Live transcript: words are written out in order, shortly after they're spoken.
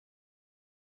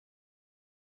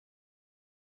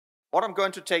What I'm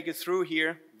going to take you through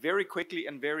here very quickly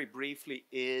and very briefly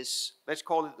is, let's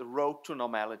call it the road to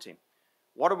normality.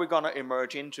 What are we going to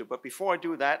emerge into? But before I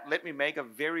do that, let me make a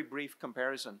very brief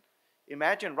comparison.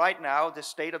 Imagine right now the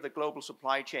state of the global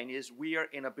supply chain is we are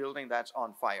in a building that's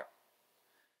on fire,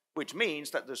 which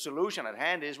means that the solution at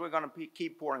hand is we're going to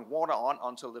keep pouring water on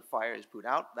until the fire is put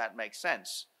out. That makes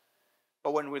sense.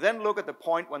 But when we then look at the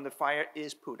point when the fire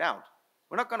is put out,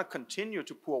 we're not going to continue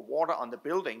to pour water on the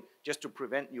building just to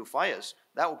prevent new fires.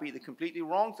 That would be the completely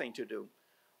wrong thing to do.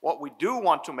 What we do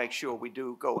want to make sure we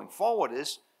do going forward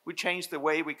is we change the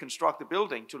way we construct the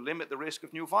building to limit the risk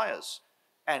of new fires.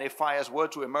 And if fires were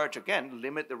to emerge again,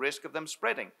 limit the risk of them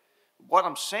spreading. What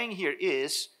I'm saying here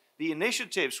is the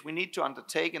initiatives we need to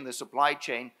undertake in the supply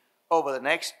chain over the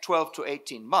next 12 to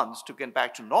 18 months to get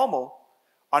back to normal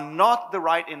are not the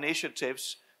right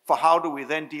initiatives for how do we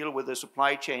then deal with the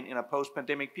supply chain in a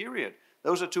post-pandemic period.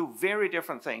 Those are two very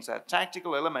different things. There are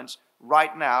tactical elements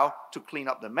right now to clean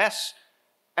up the mess,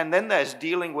 and then there's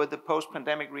dealing with the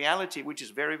post-pandemic reality, which is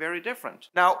very, very different.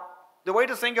 Now, the way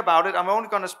to think about it, I'm only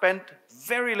going to spend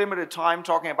very limited time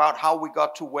talking about how we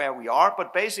got to where we are,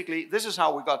 but basically, this is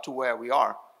how we got to where we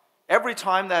are. Every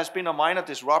time there has been a minor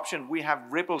disruption, we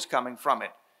have ripples coming from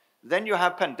it. Then you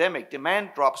have pandemic,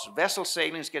 demand drops, vessel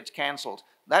sailings gets canceled.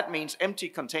 That means empty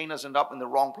containers end up in the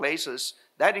wrong places.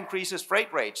 That increases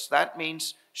freight rates. That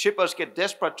means shippers get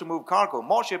desperate to move cargo.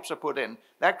 More ships are put in.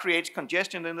 That creates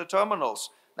congestion in the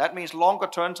terminals. That means longer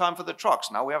turn time for the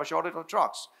trucks. Now we have a shortage of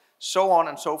trucks. So on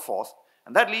and so forth.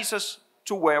 And that leads us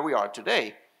to where we are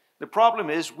today. The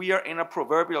problem is we are in a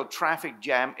proverbial traffic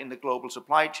jam in the global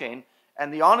supply chain.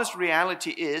 And the honest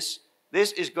reality is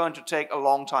this is going to take a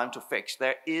long time to fix.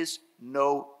 There is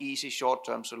no easy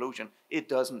short-term solution. It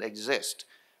doesn't exist.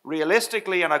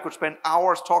 Realistically, and I could spend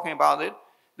hours talking about it,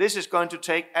 this is going to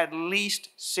take at least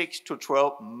 6 to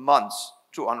 12 months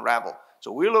to unravel.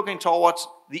 So we're looking towards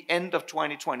the end of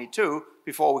 2022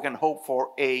 before we can hope for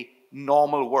a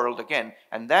normal world again.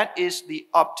 And that is the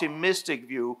optimistic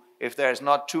view if there's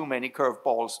not too many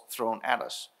curveballs thrown at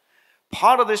us.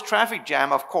 Part of this traffic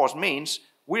jam, of course, means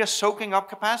we are soaking up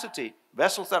capacity.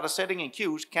 Vessels that are sitting in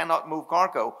queues cannot move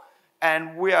cargo.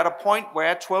 And we're at a point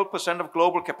where 12% of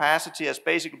global capacity has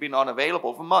basically been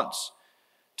unavailable for months.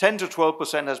 10 to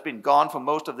 12% has been gone for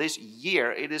most of this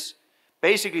year. It is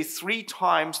basically 3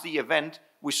 times the event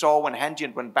we saw when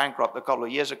Hanjin went bankrupt a couple of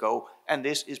years ago. And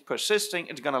this is persisting.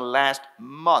 It's going to last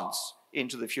months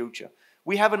into the future.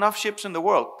 We have enough ships in the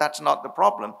world. That's not the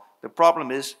problem. The problem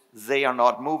is they are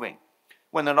not moving.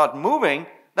 When they're not moving,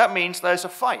 that means there's a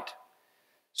fight.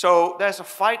 So there's a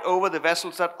fight over the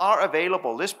vessels that are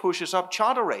available. This pushes up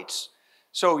charter rates.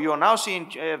 So you're now seeing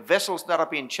vessels that are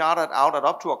being chartered out at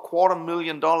up to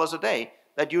 $250,000 a day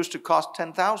that used to cost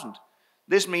 $10,000.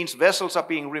 This means vessels are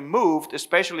being removed,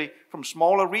 especially from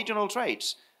smaller regional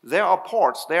trades. There are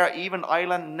ports, there are even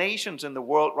island nations in the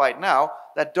world right now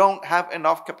that don't have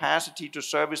enough capacity to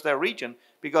service their region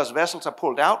because vessels are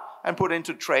pulled out and put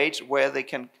into trades where they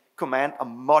can command a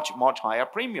much, much higher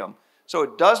premium. So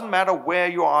it doesn't matter where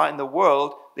you are in the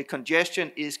world, the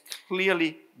congestion is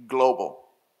clearly global.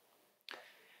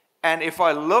 And if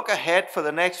I look ahead for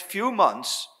the next few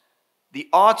months, the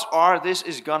odds are this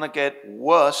is going to get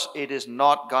worse. It is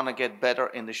not going to get better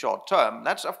in the short term.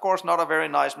 That's, of course, not a very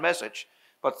nice message,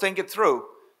 but think it through.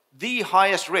 The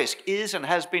highest risk is and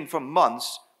has been for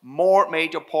months more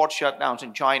major port shutdowns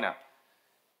in China.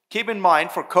 Keep in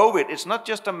mind, for COVID, it's not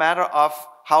just a matter of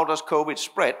how does COVID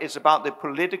spread, it's about the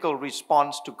political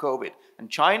response to COVID. And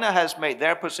China has made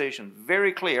their position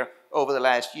very clear over the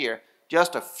last year.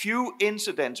 Just a few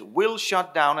incidents will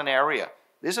shut down an area.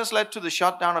 This has led to the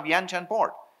shutdown of Yantian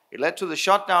port. It led to the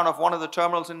shutdown of one of the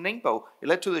terminals in Ningbo. It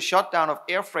led to the shutdown of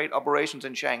air freight operations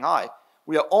in Shanghai.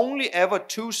 We are only ever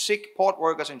 2 sick port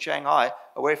workers in Shanghai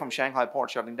away from Shanghai port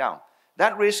shutting down.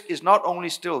 That risk is not only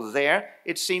still there,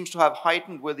 it seems to have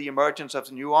heightened with the emergence of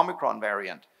the new Omicron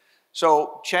variant.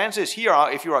 So chances here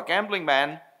are, if you're a gambling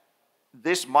man,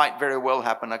 this might very well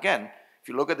happen again. If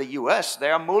you look at the US,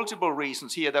 there are multiple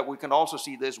reasons here that we can also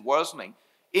see this worsening.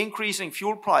 Increasing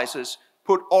fuel prices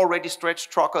put already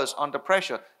stretched truckers under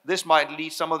pressure. This might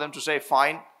lead some of them to say,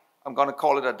 fine, I'm going to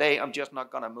call it a day, I'm just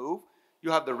not going to move.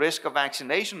 You have the risk of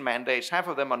vaccination mandates. Half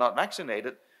of them are not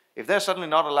vaccinated. If they're suddenly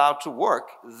not allowed to work,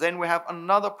 then we have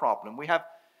another problem. We have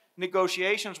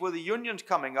negotiations with the unions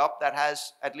coming up that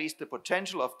has at least the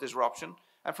potential of disruption.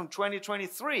 And from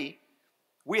 2023,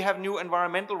 we have new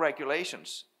environmental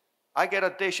regulations. I get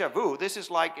a deja vu. This is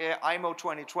like IMO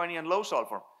 2020 and low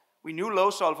sulfur. We knew low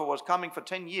sulfur was coming for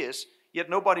 10 years, yet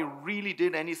nobody really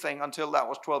did anything until that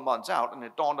was 12 months out, and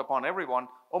it dawned upon everyone,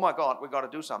 oh my God, we got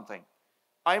to do something.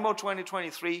 IMO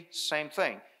 2023, same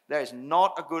thing. There is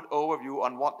not a good overview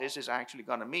on what this is actually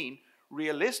going to mean.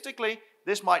 Realistically,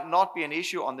 this might not be an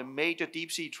issue on the major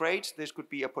deep sea trades. This could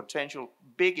be a potential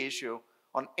big issue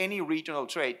on any regional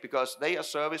trade because they are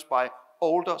serviced by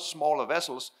older, smaller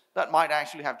vessels that might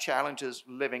actually have challenges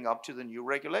living up to the new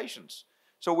regulations.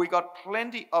 So we got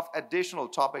plenty of additional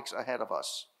topics ahead of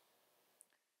us.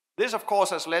 This, of course,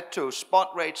 has led to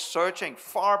spot rates surging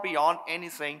far beyond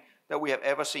anything that we have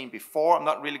ever seen before. I'm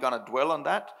not really going to dwell on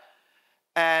that.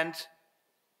 And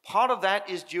part of that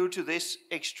is due to this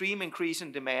extreme increase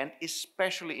in demand,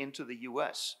 especially into the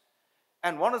US.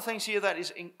 And one of the things here that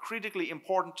is critically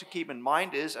important to keep in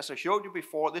mind is, as I showed you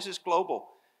before, this is global.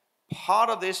 Part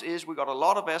of this is we got a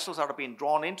lot of vessels that are being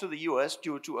drawn into the US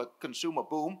due to a consumer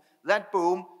boom. That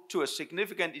boom, to a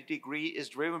significant degree, is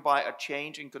driven by a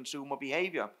change in consumer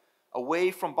behavior,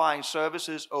 away from buying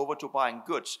services over to buying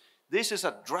goods. This is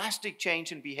a drastic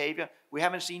change in behavior. We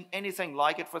haven't seen anything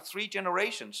like it for 3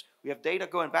 generations. We have data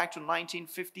going back to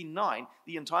 1959,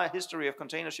 the entire history of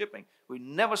container shipping. We've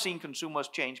never seen consumers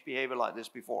change behavior like this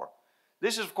before.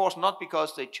 This is, of course, not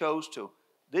because they chose to.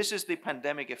 This is the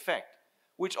pandemic effect,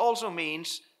 which also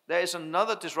means there is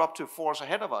another disruptive force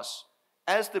ahead of us.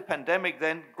 As the pandemic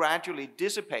then gradually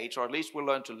dissipates, or at least we'll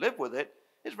learn to live with it,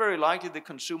 it's very likely the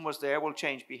consumers there will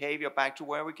change behavior back to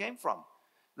where we came from.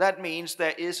 That means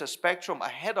there is a spectrum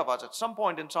ahead of us. At some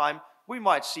point in time, we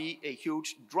might see a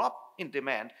huge drop in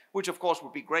demand, which of course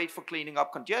would be great for cleaning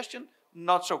up congestion,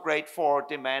 not so great for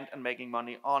demand and making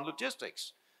money on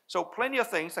logistics. So plenty of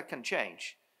things that can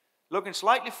change. Looking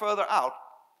slightly further out,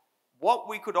 what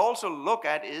we could also look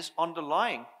at is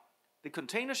underlying. The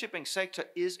container shipping sector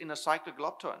is in a cyclical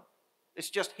upturn. It's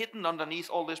just hidden underneath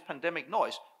all this pandemic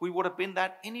noise. We would have been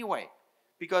that anyway,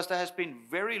 because there has been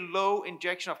very low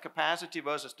injection of capacity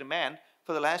versus demand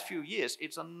for the last few years.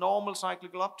 It's a normal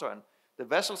cyclical upturn. The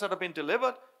vessels that have been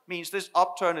delivered means this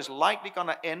upturn is likely going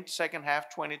to end second half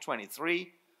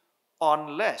 2023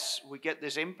 unless we get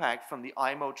this impact from the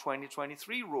IMO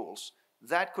 2023 rules.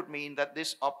 That could mean that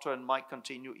this upturn might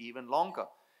continue even longer.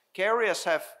 Carriers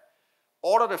have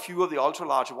ordered a few of the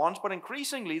ultra-large ones, but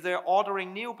increasingly they're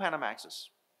ordering new Panamaxes,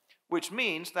 which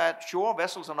means that, sure,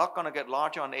 vessels are not going to get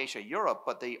larger on Asia-Europe,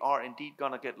 but they are indeed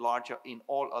going to get larger in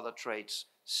all other trades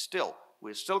still.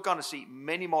 We're still going to see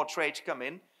many more trades come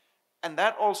in, and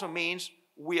that also means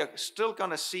we are still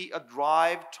going to see a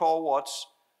drive towards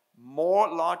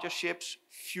more larger ships,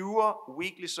 fewer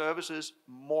weekly services,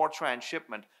 more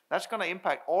transshipment. That's going to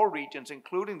impact all regions,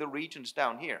 including the regions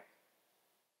down here.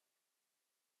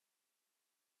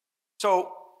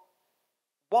 So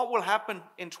what will happen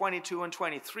in 22 and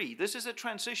 23? This is a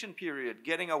transition period,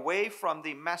 getting away from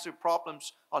the massive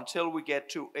problems until we get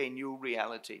to a new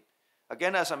reality.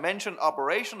 Again, as I mentioned,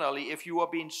 operationally, if you are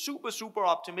being super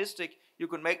optimistic, you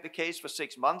can make the case for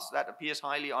 6 months. That appears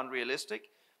highly unrealistic.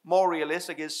 More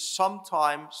realistic is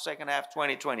sometime second half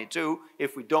 2022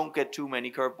 if we don't get too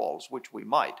many curveballs, which we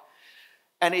might.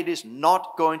 And it is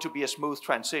not going to be a smooth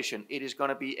transition. It is going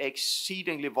to be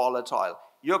exceedingly volatile.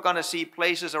 You're going to see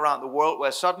places around the world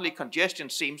where suddenly congestion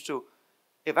seems to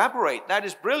evaporate. That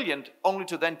is brilliant, only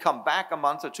to then come back a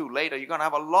month or two later. You're going to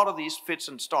have a lot of these fits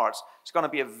and starts. It's going to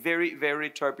be a very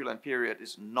turbulent period.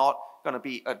 It's not going to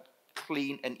be a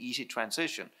clean and easy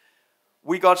transition.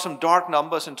 We got some dark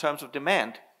numbers in terms of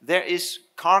demand. There is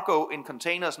cargo in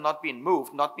containers not being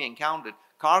moved, not being counted.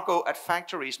 Cargo at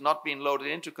factories not being loaded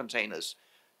into containers.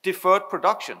 Deferred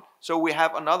production. So we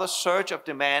have another surge of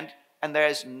demand, and there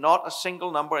is not a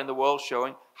single number in the world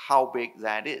showing how big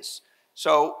that is.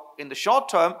 So in the short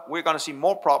term, we're going to see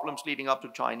more problems leading up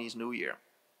to Chinese New Year.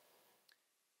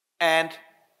 And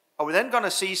are we then going to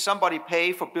see somebody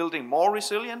pay for building more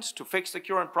resilience to fix the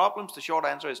current problems? The short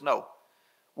answer is no.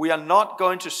 We are not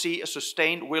going to see a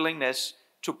sustained willingness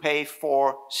to pay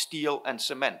for steel and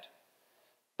cement.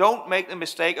 Don't make the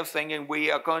mistake of thinking we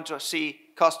are going to see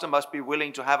customers be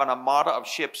willing to have an armada of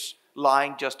ships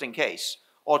lying just in case,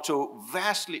 or to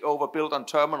vastly overbuild on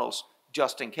terminals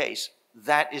just in case.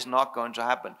 That is not going to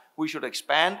happen. We should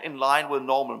expand in line with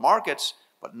normal markets,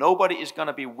 but nobody is going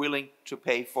to be willing to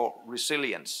pay for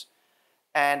resilience.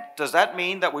 And does that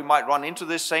mean that we might run into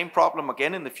this same problem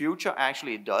again in the future?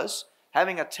 Actually, it does.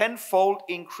 Having a 10-fold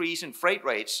increase in freight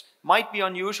rates might be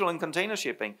unusual in container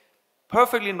shipping,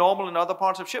 perfectly normal in other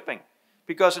parts of shipping,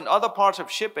 because in other parts of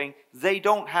shipping, they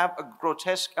don't have a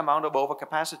grotesque amount of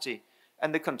overcapacity.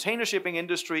 And the container shipping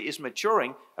industry is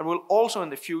maturing and will also in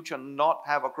the future not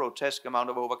have a grotesque amount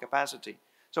of overcapacity.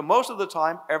 So most of the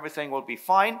time, everything will be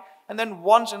fine. And then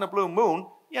once in a blue moon,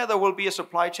 yeah, there will be a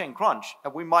supply chain crunch.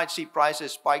 And we might see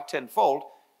prices spike 10-fold,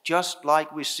 just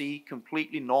like we see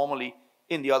completely normally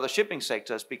in the other shipping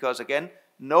sectors, because again,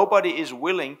 nobody is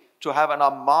willing to have an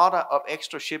armada of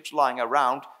extra ships lying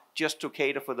around just to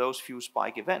cater for those few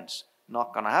spike events.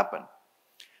 Not going to happen.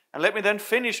 And let me then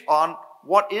finish on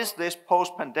what is this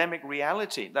post-pandemic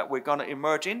reality that we're going to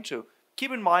emerge into.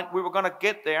 Keep in mind, we were going to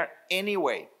get there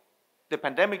anyway. The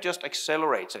pandemic just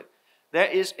accelerates it. There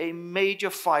is a major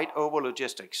fight over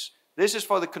logistics. This is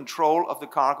for the control of the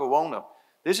cargo owner.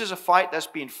 This is a fight that's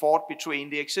being fought between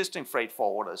the existing freight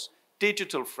forwarders,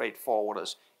 digital freight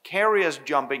forwarders, carriers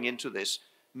jumping into this,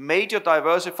 major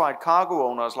diversified cargo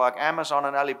owners like Amazon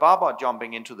and Alibaba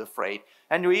jumping into the freight,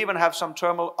 and you even have some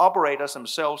terminal operators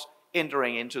themselves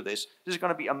entering into this. This is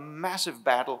going to be a massive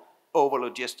battle over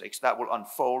logistics that will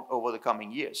unfold over the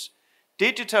coming years.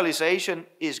 Digitalization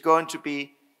is going to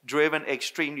be driven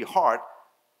extremely hard,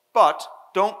 but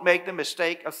don't make the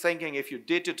mistake of thinking if you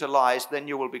digitalize, then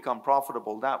you will become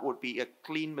profitable. That would be a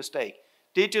clean mistake.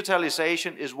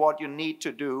 Digitalization is what you need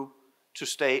to do to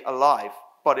stay alive,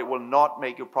 but it will not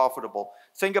make you profitable.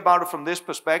 Think about it from this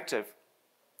perspective.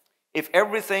 If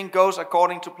everything goes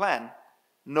according to plan,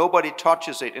 nobody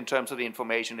touches it in terms of the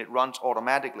information. It runs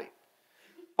automatically.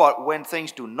 But when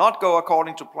things do not go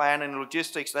according to plan in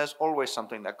logistics, there's always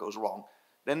something that goes wrong.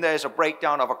 Then there's a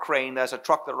breakdown of a crane, there's a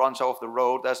truck that runs off the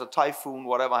road, there's a typhoon,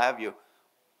 whatever have you.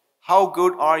 How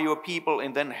good are your people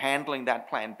in then handling that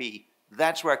plan B?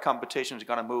 That's where competition is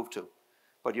going to move to.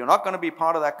 But you're not going to be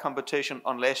part of that competition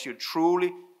unless you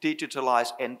truly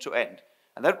digitalize end to end.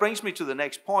 And that brings me to the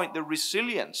next point, the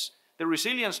resilience. The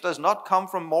resilience does not come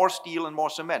from more steel and more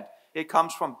cement. It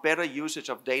comes from better usage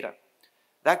of data.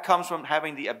 That comes from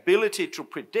having the ability to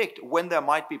predict when there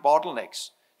might be bottlenecks,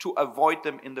 to avoid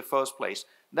them in the first place.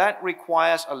 That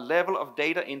requires a level of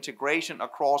data integration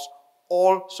across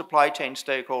all supply chain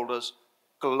stakeholders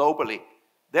globally.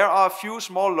 There are a few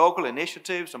small local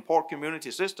initiatives and port community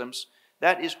systems.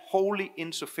 That is wholly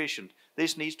insufficient.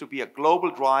 This needs to be a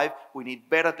global drive. We need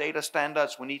better data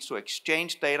standards. We need to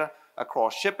exchange data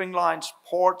across shipping lines,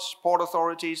 ports, port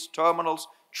authorities, terminals,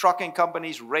 trucking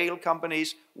companies, rail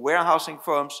companies, warehousing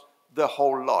firms, the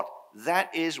whole lot.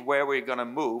 That is where we're going to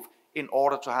move in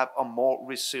order to have a more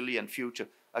resilient future.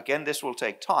 Again, this will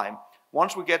take time.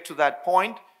 Once we get to that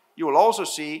point, you will also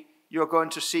see, you're going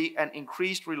to see an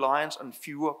increased reliance on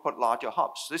fewer but larger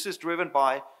hubs. This is driven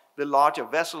by the larger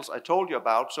vessels I told you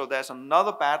about. So there's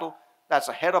another battle that's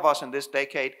ahead of us in this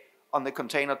decade on the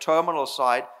container terminal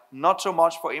side, not so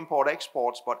much for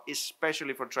import-exports, but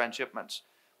especially for transshipments.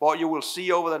 What you will see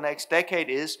over the next decade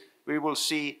is we will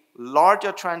see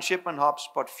larger transshipment hubs,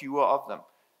 but fewer of them.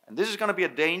 And this is going to be a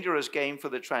dangerous game for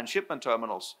the transshipment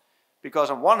terminals, because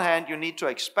on one hand, you need to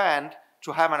expand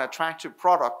to have an attractive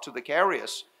product to the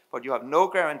carriers, but you have no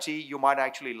guarantee you might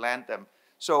actually land them.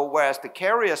 So whereas the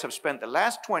carriers have spent the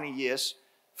last 20 years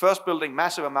first building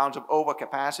massive amounts of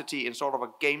overcapacity in sort of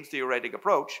a game theoretic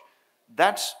approach,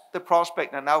 that's the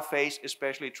prospect that now face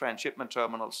especially transshipment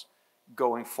terminals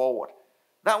going forward.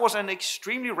 That was an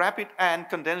extremely rapid and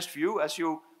condensed view. As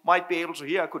you might be able to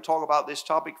hear, I could talk about this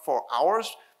topic for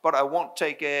hours, but I won't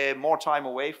take more time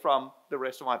away from the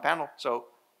rest of my panel. So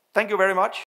thank you very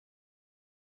much.